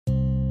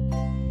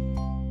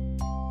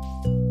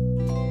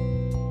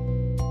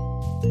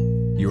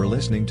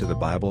listening to the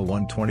Bible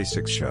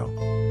 126 show.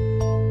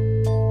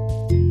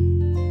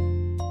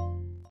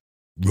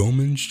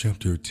 Romans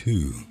chapter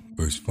 2,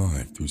 verse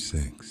 5 through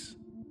 6.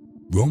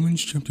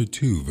 Romans chapter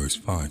 2, verse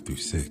 5 through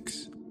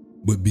 6.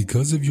 But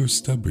because of your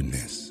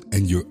stubbornness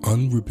and your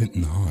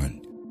unrepentant heart,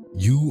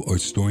 you are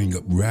storing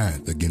up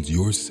wrath against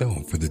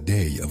yourself for the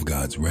day of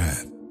God's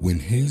wrath, when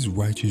his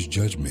righteous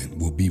judgment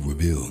will be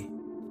revealed.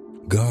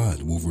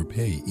 God will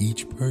repay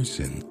each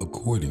person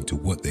according to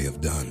what they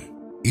have done.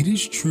 It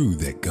is true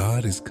that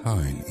God is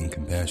kind and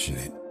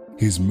compassionate.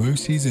 His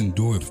mercies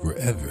endure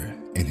forever,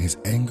 and his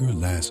anger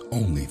lasts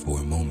only for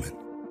a moment.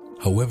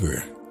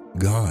 However,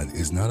 God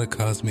is not a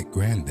cosmic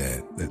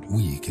granddad that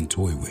we can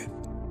toy with.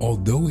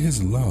 Although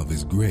his love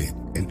is great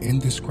and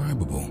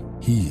indescribable,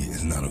 he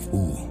is not a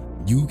fool.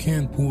 You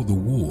can't pull the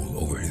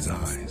wool over his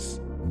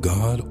eyes.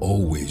 God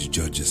always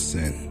judges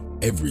sin,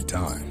 every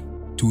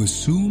time. To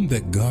assume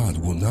that God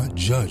will not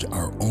judge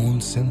our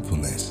own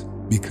sinfulness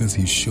because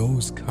he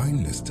shows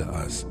kindness to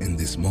us in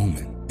this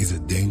moment is a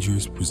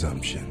dangerous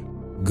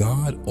presumption.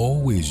 God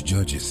always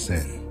judges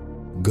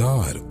sin.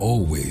 God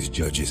always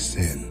judges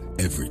sin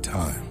every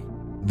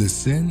time. The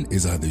sin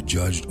is either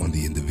judged on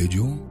the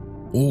individual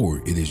or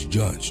it is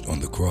judged on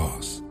the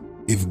cross.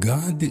 If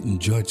God didn't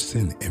judge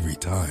sin every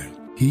time,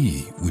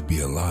 he would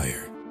be a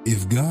liar.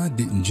 If God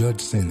didn't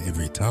judge sin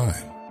every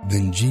time,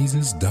 then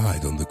Jesus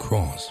died on the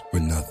cross for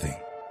nothing.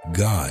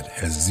 God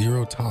has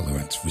zero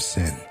tolerance for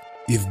sin.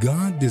 If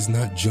God does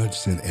not judge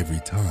sin every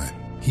time,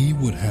 he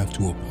would have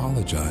to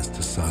apologize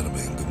to Sodom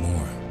and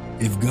Gomorrah.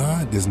 If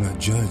God does not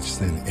judge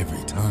sin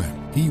every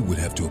time, he would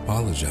have to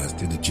apologize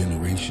to the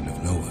generation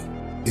of Noah.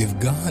 If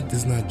God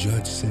does not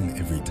judge sin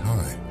every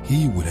time,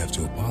 he would have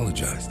to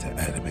apologize to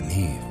Adam and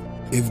Eve.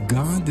 If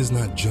God does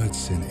not judge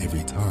sin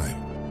every time,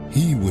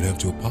 he would have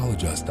to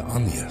apologize to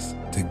Aeneas,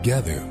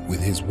 together with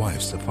his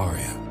wife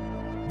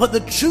Sapphira. But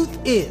the truth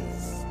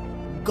is,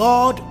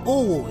 God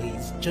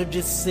always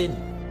judges sin.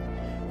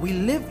 We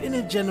live in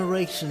a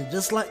generation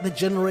just like the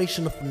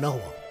generation of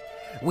Noah.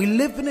 We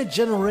live in a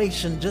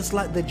generation just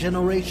like the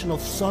generation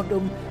of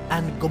Sodom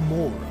and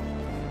Gomorrah.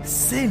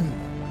 Sin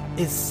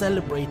is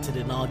celebrated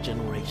in our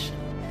generation.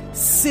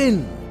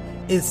 Sin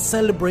is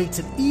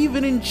celebrated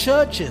even in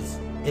churches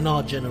in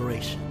our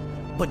generation.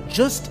 But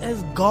just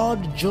as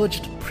God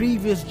judged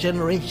previous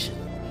generation,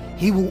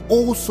 he will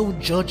also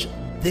judge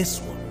this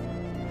one.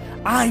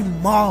 I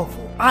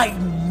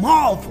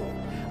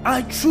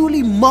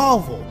truly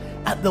marvel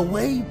at the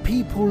way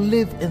people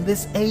live in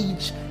this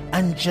age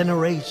and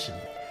generation.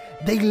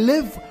 They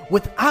live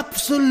with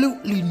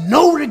absolutely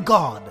no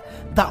regard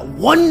that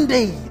one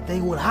day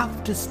they will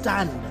have to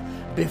stand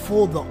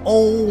before the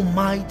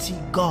Almighty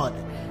God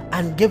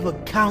and give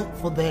account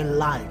for their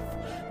life.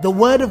 The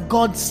word of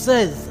God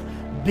says,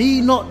 "Be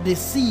not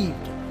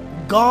deceived,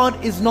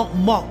 God is not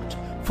mocked,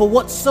 for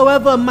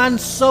whatsoever a man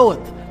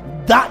soweth,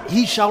 that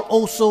he shall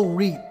also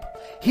reap."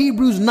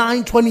 Hebrews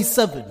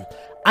 9:27.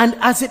 And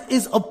as it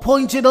is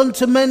appointed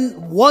unto men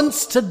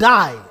once to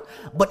die,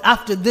 but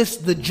after this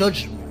the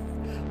judgment.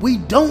 We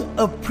don't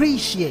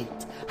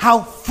appreciate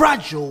how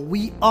fragile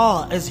we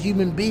are as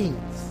human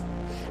beings,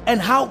 and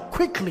how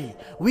quickly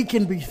we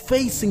can be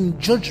facing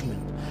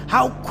judgment,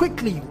 how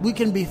quickly we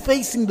can be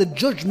facing the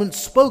judgment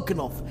spoken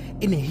of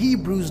in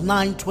Hebrews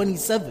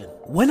 9:27.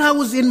 When I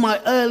was in my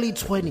early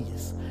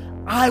 20s,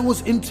 I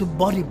was into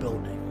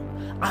bodybuilding.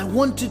 I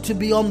wanted to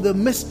be on the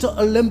Mr.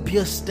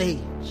 Olympia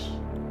stage.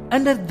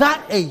 And at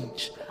that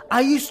age,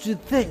 I used to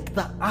think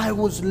that I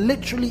was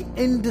literally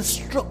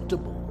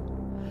indestructible.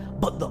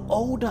 But the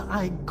older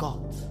I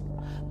got,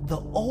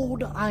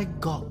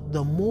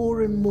 the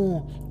more and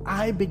more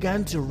I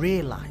began to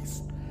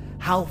realize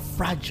how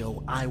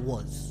fragile I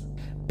was.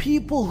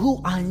 People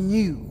who I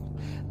knew,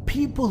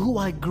 people who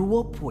I grew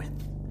up with,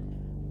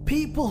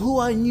 people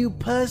who I knew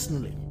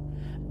personally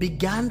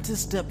began to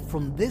step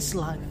from this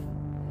life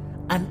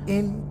and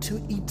into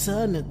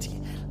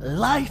eternity.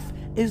 Life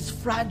is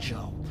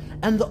fragile.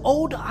 And the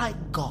older I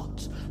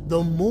got,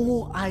 the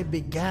more I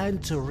began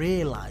to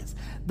realize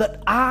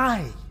that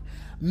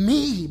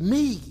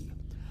me,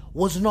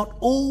 was not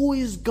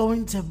always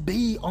going to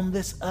be on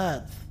this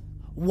earth.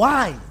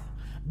 Why?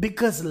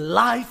 Because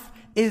life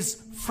is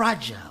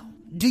fragile.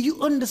 Do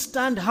you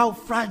understand how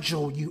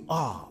fragile you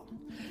are?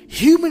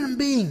 Human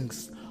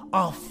beings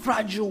are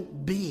fragile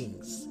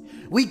beings.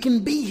 We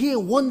can be here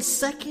 1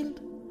 second,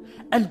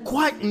 and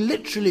quite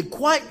literally,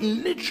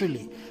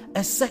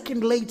 a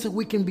second later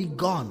we can be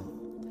gone.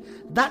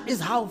 That is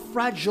how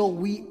fragile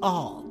we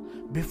are.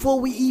 Before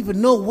we even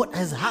know what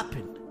has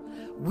happened,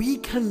 we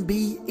can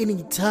be in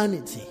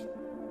eternity.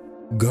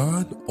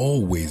 God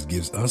always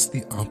gives us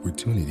the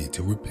opportunity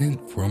to repent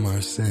from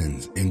our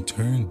sins and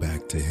turn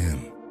back to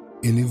him.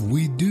 And if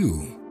we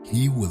do,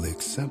 he will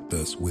accept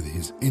us with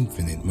his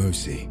infinite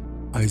mercy.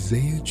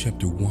 Isaiah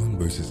chapter 1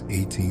 verses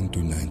 18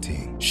 through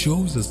 19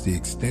 shows us the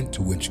extent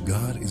to which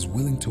God is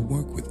willing to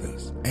work with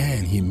us.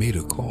 And he made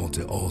a call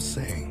to all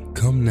saying,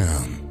 "Come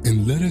now,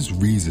 and let us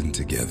reason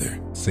together,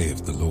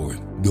 saith the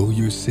Lord. Though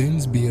your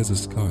sins be as a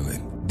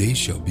scarlet, they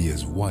shall be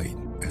as white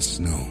as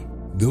snow.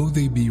 Though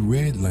they be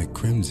red like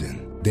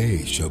crimson,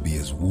 they shall be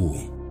as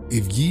wool.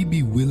 If ye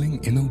be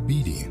willing and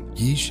obedient,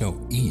 ye shall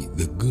eat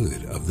the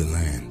good of the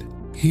land.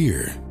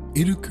 Here,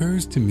 it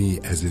occurs to me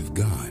as if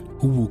God,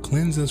 who will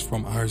cleanse us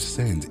from our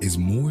sins, is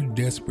more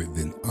desperate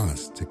than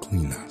us to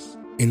clean us.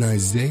 In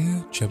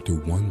Isaiah chapter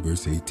 1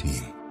 verse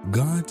 18,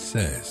 God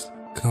says,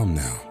 "Come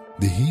now."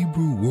 The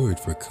Hebrew word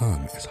for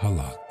come is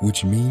halak,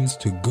 which means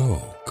to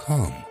go,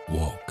 come,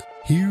 walk.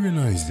 Here in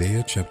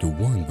Isaiah chapter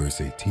 1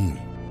 verse 18,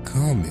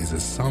 come is a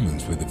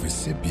summons for the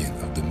recipient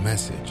of the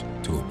message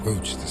to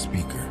approach the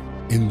speaker.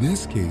 In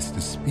this case,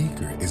 the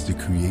speaker is the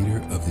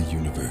creator of the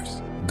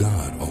universe,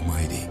 God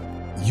Almighty.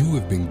 You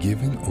have been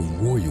given a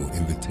royal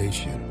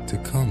invitation to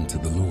come to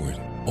the Lord.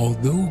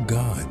 Although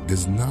God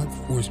does not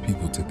force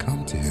people to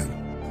come to Him,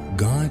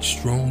 God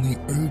strongly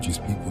urges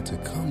people to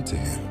come to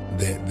Him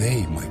that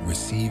they might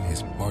receive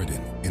His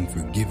pardon and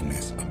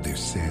forgiveness of their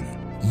sin.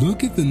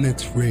 Look at the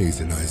next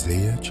phrase in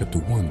Isaiah chapter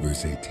 1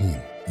 verse 18.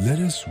 Let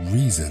us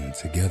reason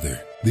together.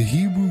 The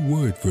Hebrew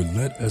word for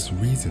let us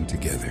reason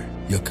together,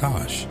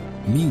 yakash,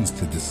 means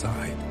to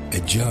decide,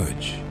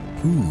 adjudge,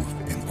 prove,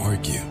 and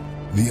argue.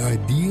 The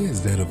idea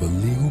is that of a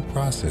legal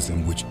process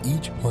in which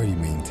each party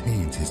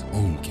maintains his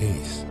own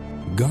case.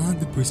 God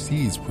the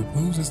proceeds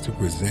proposes to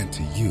present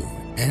to you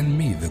and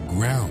me the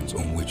grounds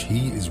on which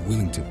He is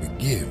willing to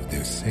forgive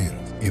their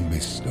sins and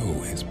bestow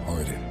His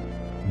pardon.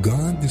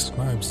 God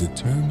describes the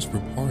terms for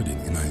pardon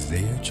in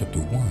Isaiah chapter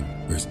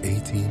 1 verse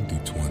 18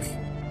 through 20.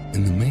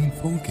 In the main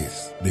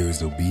focus, there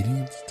is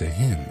obedience to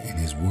Him and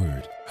His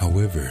word.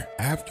 However,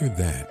 after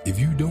that, if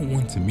you don't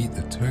want to meet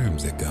the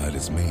terms that God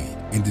has made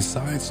and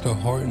decides to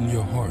harden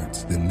your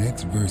hearts, the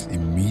next verse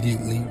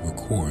immediately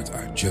records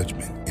our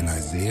judgment in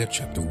Isaiah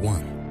chapter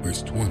 1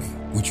 verse 20,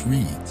 which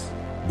reads,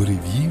 "But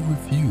if ye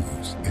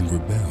refuse and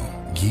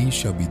rebel, ye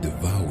shall be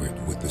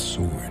devoured with the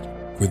sword,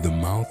 for the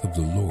mouth of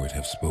the Lord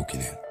hath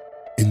spoken it."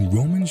 In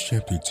Romans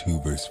chapter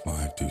 2 verse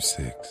 5 through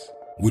 6,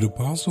 what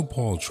Apostle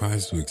Paul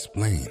tries to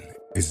explain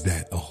is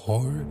that a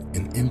hard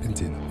and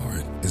impotent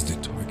heart is the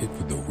target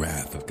for the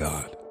wrath of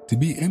God. To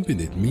be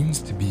impotent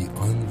means to be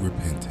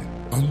unrepentant,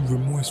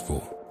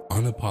 unremorseful,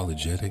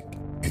 unapologetic,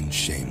 and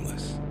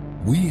shameless.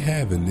 We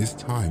have in this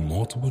time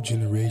multiple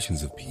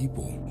generations of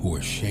people who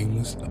are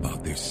shameless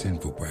about their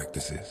sinful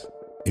practices.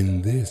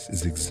 And this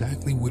is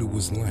exactly what it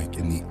was like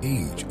in the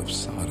age of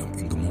Sodom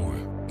and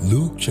Gomorrah.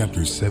 Luke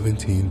chapter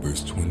 17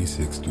 verse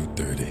 26 through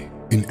 30.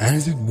 "And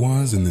as it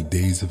was in the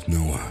days of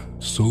Noah,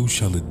 so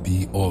shall it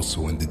be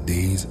also in the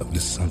days of the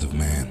Son of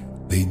Man.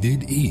 They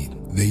did eat,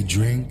 they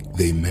drank,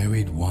 they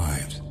married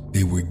wives,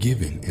 they were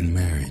given in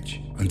marriage,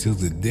 until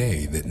the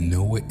day that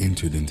Noah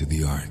entered into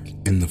the ark,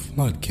 and the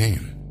flood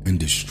came and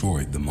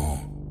destroyed them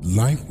all.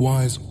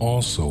 Likewise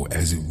also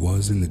as it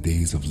was in the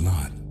days of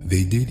Lot,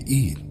 they did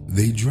eat,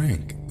 they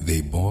drank,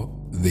 they bought,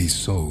 they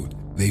sold,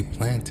 they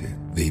planted,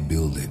 they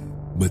builded.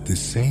 But the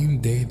same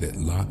day that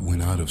Lot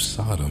went out of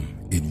Sodom,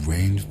 it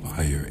rained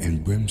fire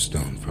and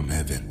brimstone from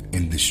heaven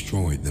and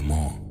destroyed them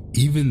all.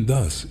 Even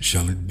thus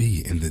shall it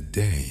be in the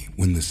day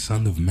when the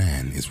Son of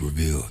Man is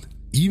revealed."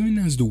 Even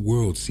as the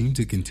world seemed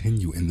to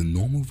continue in the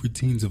normal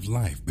routines of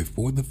life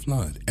before the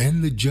flood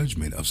and the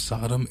judgment of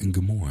Sodom and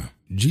Gomorrah,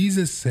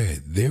 Jesus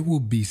said there will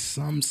be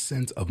some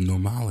sense of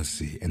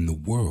normalcy in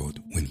the world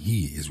when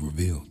He is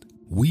revealed.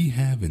 We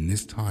have in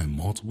this time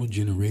multiple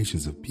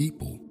generations of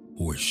people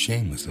who are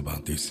shameless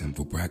about their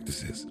sinful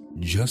practices,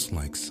 just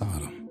like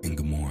Sodom and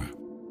Gomorrah.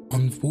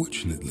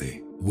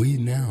 Unfortunately, we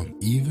now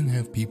even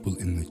have people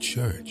in the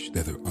church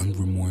that are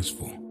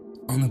unremorseful,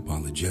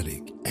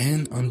 unapologetic,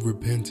 and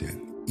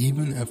unrepentant,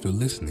 even after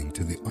listening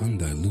to the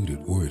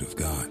undiluted Word of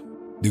God.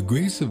 The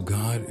grace of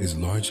God is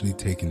largely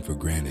taken for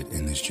granted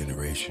in this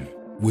generation.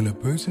 When a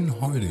person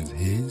hardens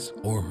his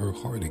or her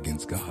heart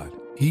against God,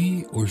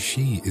 he or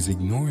she is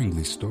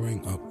ignoringly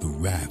storing up the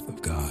wrath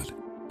of God.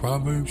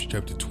 Proverbs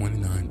chapter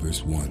 29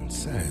 verse 1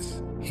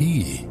 says,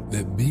 "He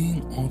that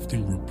being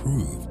often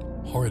reproved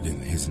harden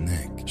his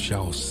neck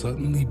shall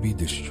suddenly be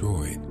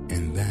destroyed,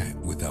 and that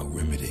without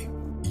remedy."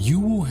 You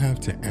will have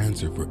to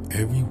answer for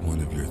every one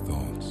of your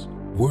thoughts,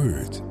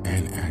 words,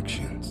 and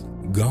actions.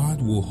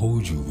 God will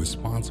hold you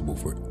responsible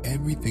for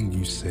everything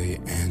you say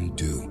and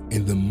do,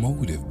 and the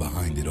motive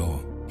behind it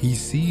all. He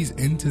sees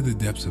into the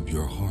depths of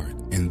your heart,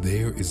 and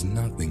there is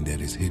nothing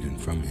that is hidden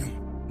from Him.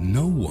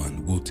 No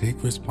one will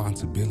take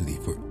responsibility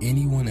for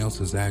anyone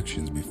else's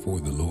actions before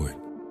the Lord.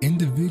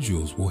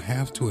 Individuals will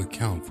have to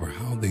account for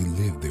how they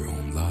live their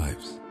own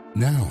lives.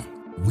 Now,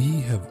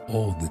 we have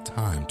all the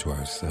time to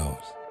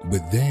ourselves,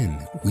 but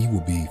then we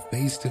will be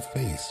face to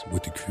face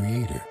with the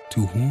Creator,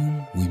 to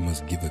whom we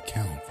must give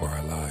account for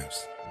our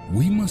lives.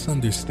 We must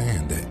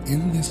understand that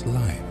in this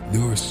life,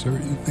 there are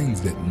certain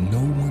things that no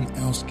one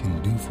else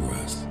can do for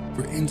us.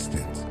 For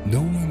instance,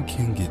 no one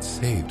can get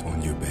saved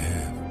on your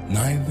behalf.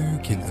 Neither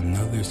can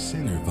another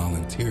sinner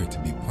volunteer to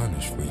be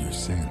punished for your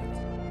sins.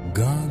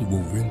 God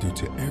will render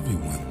to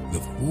everyone the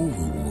full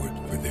reward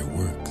for their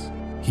works.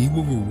 He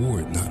will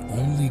reward not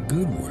only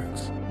good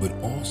works, but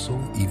also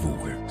evil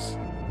works.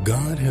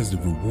 God has the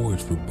reward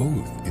for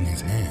both in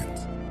His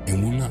hands,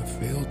 and will not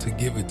fail to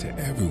give it to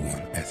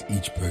everyone as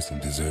each person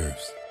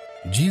deserves.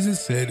 Jesus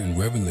said in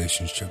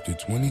Revelation chapter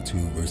 22,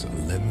 verse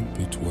 11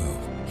 through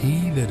 12,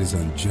 "He that is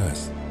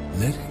unjust,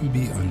 let him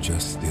be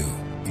unjust still,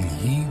 and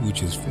he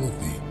which is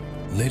filthy,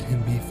 let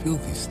him be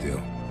filthy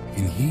still,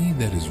 and he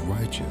that is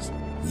righteous,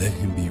 let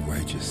him be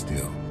righteous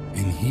still,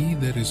 and he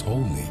that is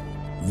holy,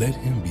 let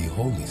him be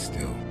holy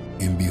still.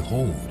 And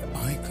behold,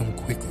 I come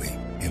quickly,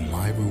 and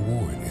my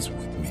reward is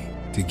with me,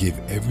 to give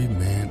every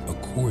man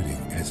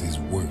according as his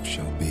work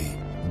shall be.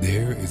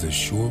 There is a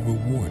sure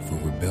reward for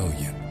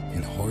rebellion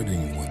and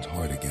hardening one's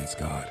heart against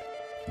God."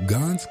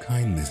 God's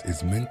kindness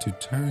is meant to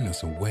turn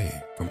us away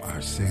from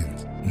our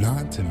sins,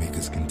 not to make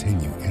us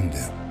continue in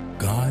them.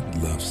 God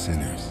loves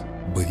sinners,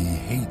 but he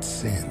hates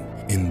sin,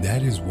 and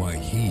that is why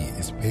he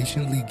is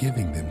patiently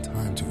giving them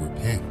time to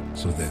repent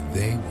so that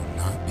they will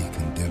not be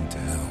condemned to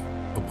hell.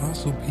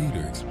 Apostle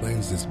Peter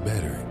explains this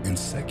better in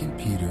 2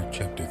 Peter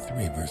chapter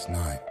 3, verse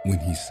 9, when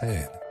he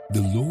said,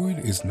 "The Lord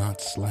is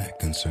not slack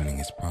concerning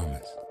his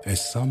promise, as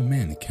some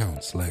men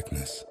count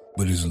slackness,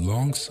 but is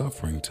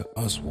long-suffering to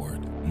usward,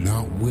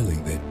 not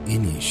willing that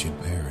any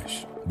should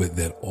perish, but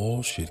that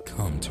all should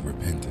come to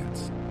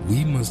repentance."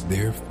 We must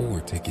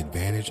therefore take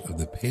advantage of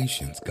the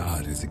patience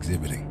God is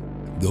exhibiting.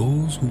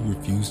 Those who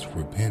refuse to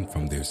repent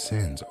from their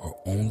sins are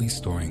only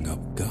storing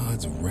up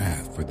God's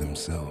wrath for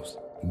themselves.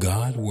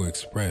 God will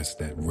express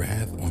that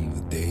wrath on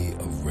the day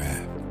of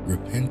wrath.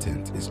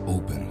 Repentance is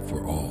open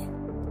for all.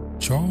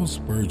 Charles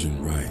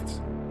Spurgeon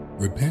writes,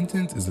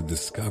 "Repentance is a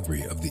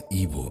discovery of the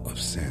evil of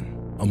sin,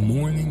 a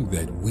mourning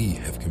that we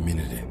have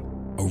committed it,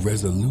 a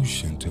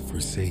resolution to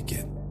forsake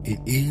it. It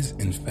is,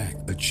 in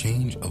fact, a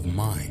change of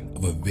mind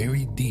of a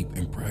very deep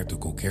and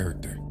practical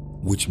character,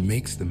 which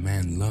makes the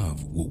man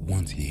love what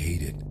once he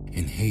hated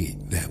and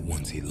hate that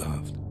once he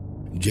loved."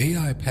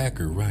 J.I.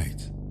 Packer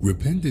writes,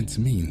 "Repentance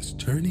means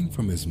turning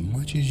from as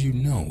much as you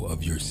know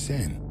of your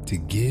sin to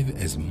give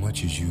as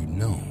much as you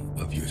know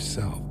of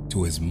yourself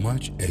to as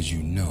much as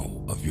you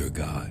know of your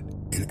God.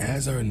 And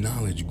as our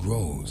knowledge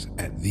grows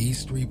at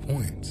these 3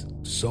 points,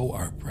 so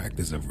our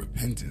practice of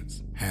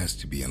repentance has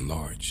to be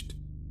enlarged."